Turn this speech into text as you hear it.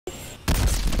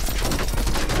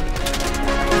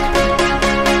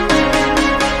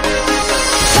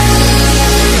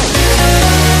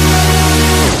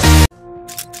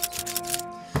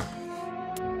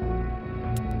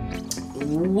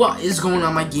What is going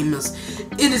on, my gamers?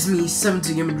 It is me,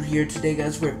 17 Gamer here. Today,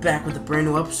 guys, we're back with a brand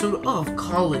new episode of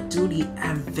Call of Duty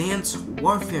Advanced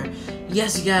Warfare.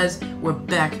 Yes, you guys, we're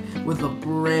back with a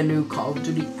brand new Call of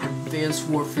Duty Advanced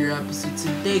Warfare episode.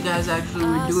 Today, guys, actually,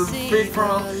 we're doing free for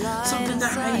all, something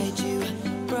that I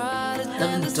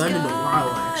haven't done in a while,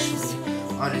 actually,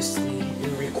 honestly,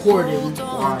 in recording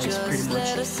wise, pretty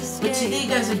much. But today,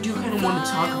 guys, I do kind of want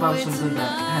to talk about something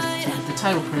that has to do with the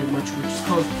title, pretty much, which is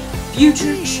called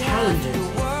Future Challenges.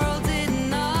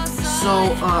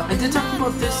 So, I did talk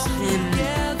about this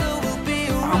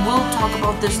I will talk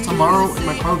about this tomorrow in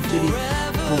my Call of Duty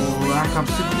Black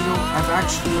Ops 2 video. I've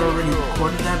actually already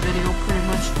recorded that video, pretty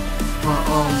much, but,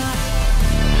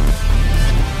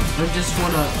 I just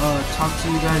want to, talk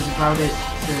to you guys about it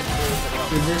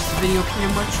for this video,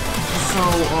 pretty much. So,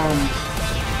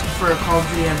 for Call of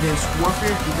Duty Advanced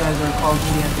Warfare, if you guys are a Call of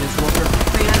Duty Advanced Warfare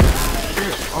fan,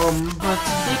 but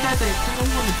today, guys, I kind of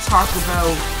want to talk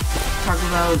about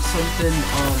something,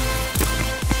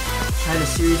 kind of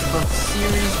serious about the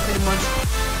series, pretty much.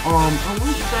 I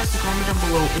want you guys to comment down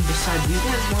below and decide, do you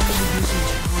guys want me to do some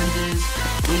challenges?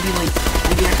 Maybe I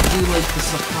could do, like, the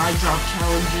supply drop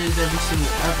challenges every single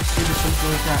episode or something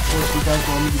like that, or if you guys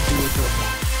want me to do, like, a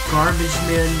garbage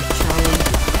man challenge,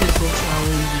 pistol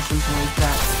challenge, or something like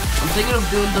that. I'm thinking of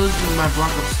doing those in my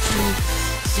Black Ops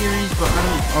 2 series, but I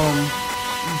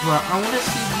want to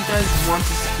see if you guys want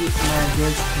to see my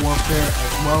Advanced Warfare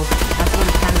as well. That's what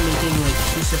I'm kind of making, like,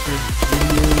 two separate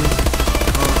videos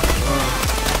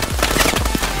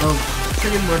of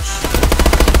pretty much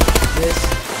this.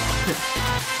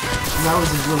 That was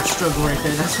a little struggle right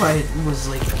there. That's why it was,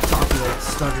 like, talking, like,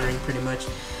 stuttering, pretty much.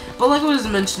 But like I was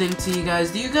mentioning to you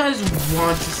guys, do you guys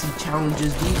want to see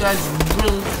challenges? Do you guys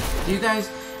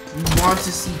want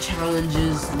to see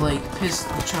challenges like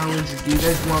pistol challenge, or do you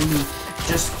guys want me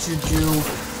just to do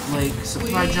like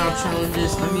supply drop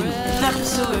challenges? I mean,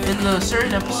 in the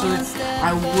certain episode,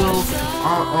 I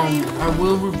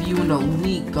will review an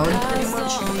elite gun, pretty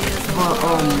much, but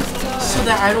so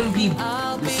I don't get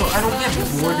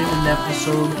bored in an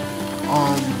episode,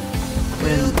 and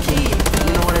you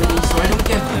know what I mean. So I don't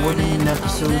get bored in an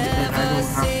episode, and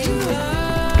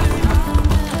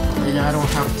I don't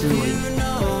have to like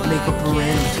make up a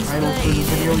random title for the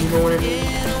video, you know what I mean?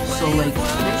 So, like,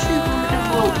 make sure you comment down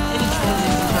below any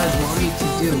challenges you guys want me to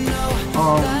do.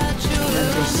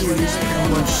 The series,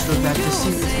 pretty much, so that the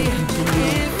series can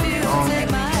continue, to be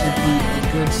a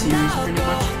good series, pretty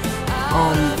much.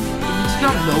 If you did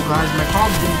not know, guys, my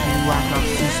Call of Duty Black Ops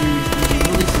 2 series was a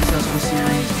really successful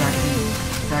series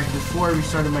back before I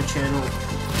restarted my channel,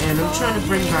 and I'm trying to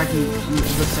bring back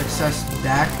the success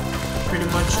back, pretty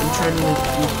much. I'm trying to, like,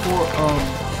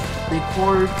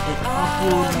 record and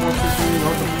upload more frequently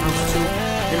on the Black 2,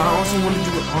 and I also want to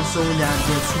do it also in the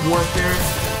Advanced Warfare.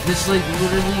 This is, like,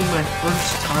 literally my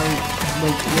first time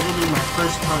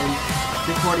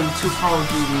recording two Call of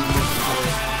Duty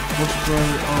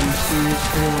multiplayer series,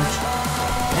 pretty much.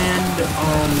 And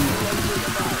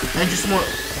I just want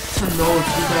to know if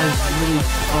you guys really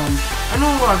I know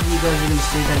a lot of you guys are gonna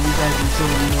say that you guys enjoy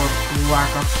more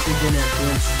Black Ops 2 than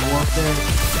Advanced Warfare,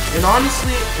 and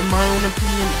honestly, in my own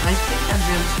opinion, I think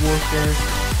Advanced Warfare,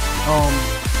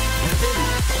 I think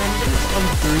it's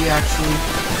 3 actually,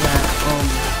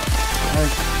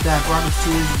 that Black Ops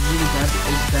 2 is really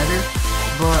better,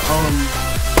 but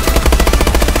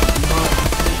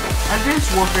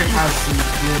Advanced Warfare has some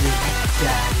good and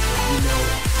bad, you know,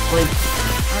 like,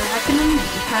 I can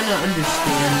kind of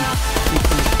understand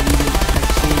people's reading,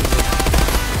 actually.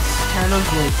 It's kind of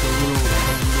like a little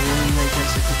annoying, I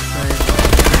guess I could say.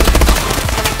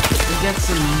 It gets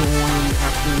annoying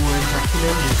afterwards, I can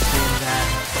understand that.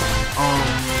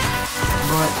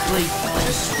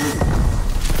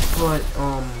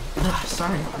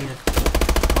 Sorry,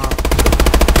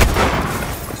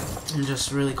 I'm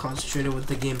just really concentrated with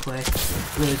the gameplay.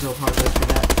 Really do apologize for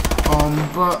that.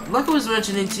 But like I was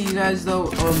mentioning to you guys,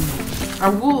 though, I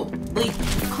will, like,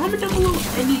 comment down below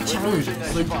any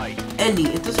challenges, like, any,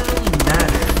 it doesn't really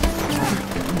matter,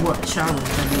 what challenge.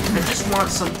 I mean, I just want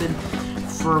something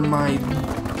for my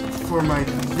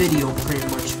video, pretty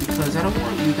much, because I don't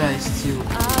want you guys to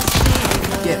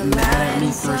get mad at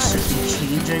me for a certain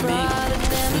change I make,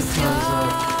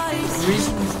 because,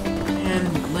 reasons, and,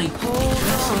 like,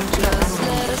 something that I don't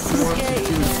want to do,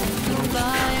 you know,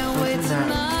 something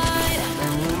that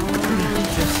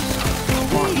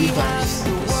you guys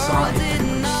decide, it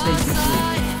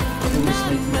was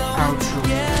like my outro,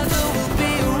 so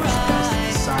you guys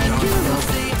decide on, you know.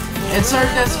 And sorry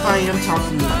guys if I am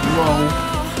talking low,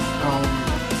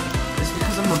 it's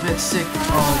because I'm a bit sick,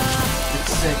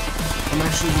 I'm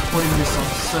actually recording this on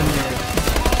Sunday,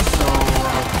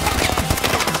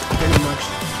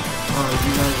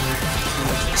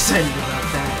 excited about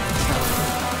that. So,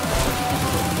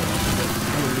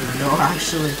 I don't even know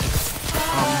actually.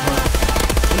 But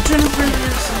I'm trying to bring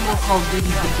in some more Call of Duty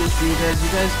videos for you guys.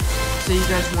 You guys say you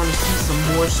guys want to see some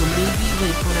more, so maybe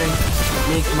like when I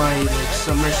make my like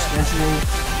summer schedule,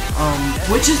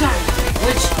 which you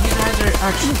guys are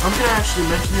actually, I'm gonna actually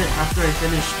mention it after I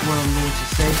finish what I'm going to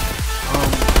say.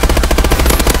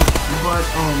 But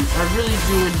I really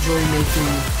do enjoy making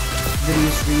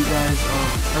videos for you guys.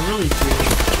 I really do.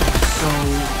 So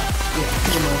yeah,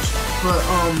 pretty much. But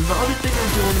the other thing I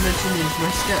do want to mention is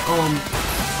my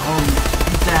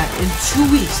that in 2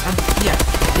 weeks,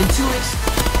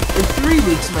 in 3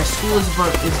 weeks, my school is going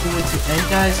to end,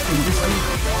 guys. Because this week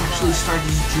actually starts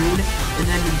June, and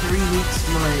then in 3 weeks,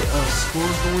 my school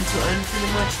is going to end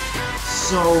pretty much.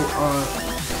 So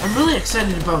I'm really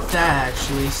excited about that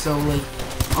actually. So like,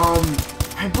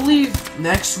 I believe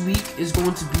next week is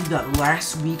going to be the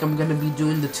last week I'm gonna be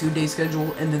doing the 2-day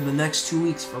schedule, and then the next 2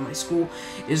 weeks for my school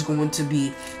is going to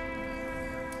be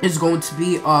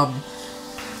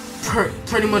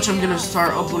pretty much I'm gonna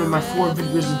start uploading my 4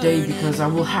 videos a day, because I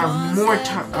will have more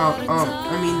time.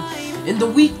 I mean,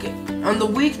 on the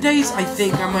weekdays, I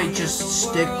think I might just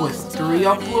stick with 3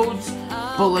 uploads.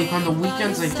 But like on the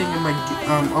weekends, I think I might do,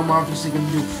 I'm obviously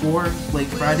gonna do 4, like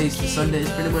Fridays to Sundays,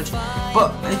 pretty much.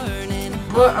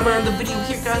 But I'm on the video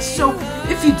here, guys. So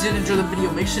if you did enjoy the video,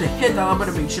 make sure to hit that like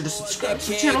button, make sure to subscribe to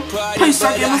the channel.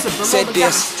 Said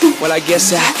this, well I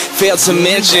guess I failed to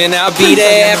mention I'll be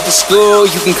there after school.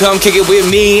 You can come kick it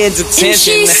with me in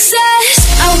detention. And she says,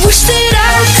 I wish that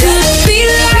I could be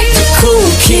like the cool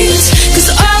kids,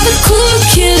 'cause all the cool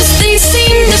kids, they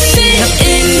seem to fit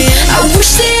in. I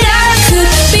wish that I could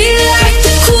be like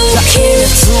the cool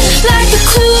kids, like the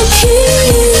cool kids.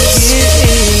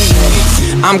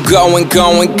 I'm going,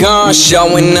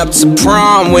 showing up to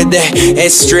prom with that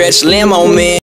stretch limo, man.